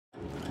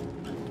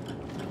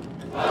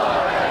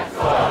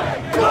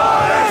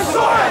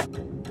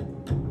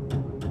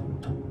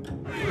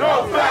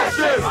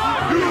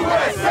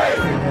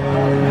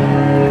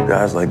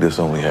Guys like this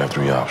only have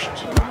three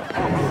options.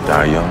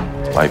 Die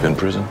young, life in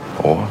prison,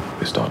 or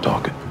they start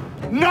talking.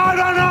 Not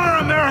on our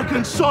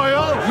American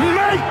soil!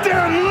 Make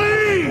them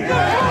leave!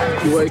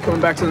 You coming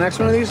back to the next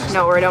one of these?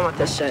 No, we're done with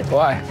this shit.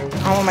 Why? I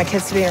don't want my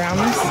kids to be around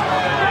this.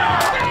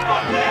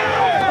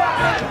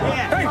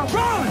 Hey,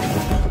 run!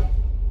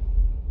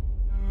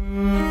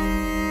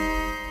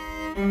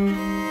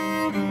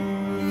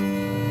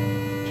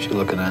 What you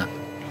looking at?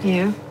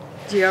 You?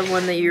 Do you have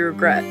one that you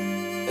regret?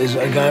 There's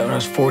a guy when I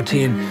was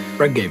 14.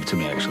 Fred gave it to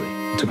me, actually.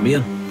 He took me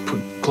in, put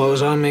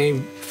clothes on me,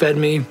 fed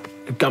me,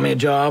 got me a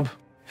job.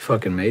 He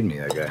fucking made me,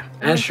 that guy.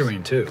 And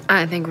Shireen, too.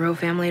 I think real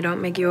family don't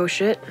make you owe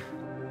shit.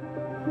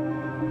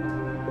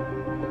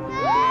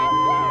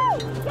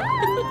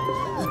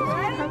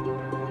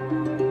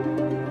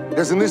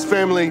 Because in this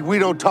family, we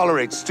don't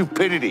tolerate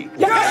stupidity.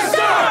 Yes,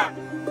 sir!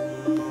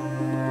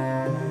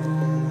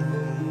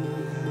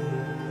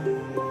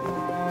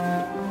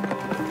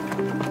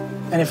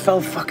 And it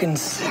felt fucking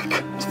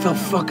sick. It felt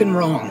fucking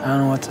wrong. I don't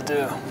know what to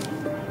do.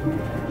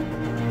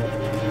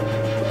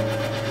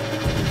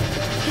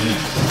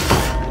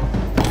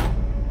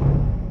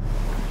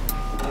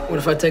 What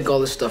if I take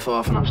all this stuff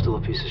off and I'm still a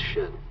piece of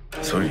shit?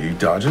 So are you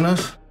dodging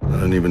us? I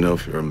don't even know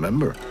if you're a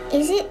member.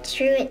 Is it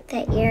true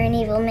that you're an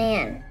evil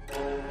man?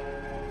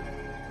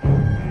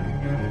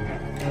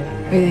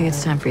 We think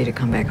it's time for you to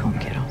come back home,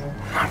 kiddo.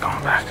 I'm not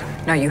going back.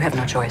 No, you have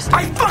no choice.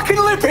 I fucking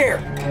live here!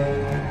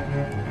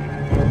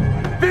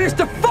 Finish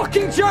the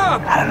fucking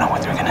job! I don't know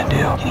what they're gonna do.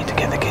 You need to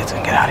get the kids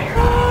and get out of here.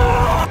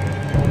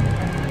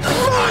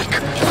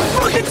 Fuck!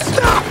 Fucking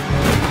stop!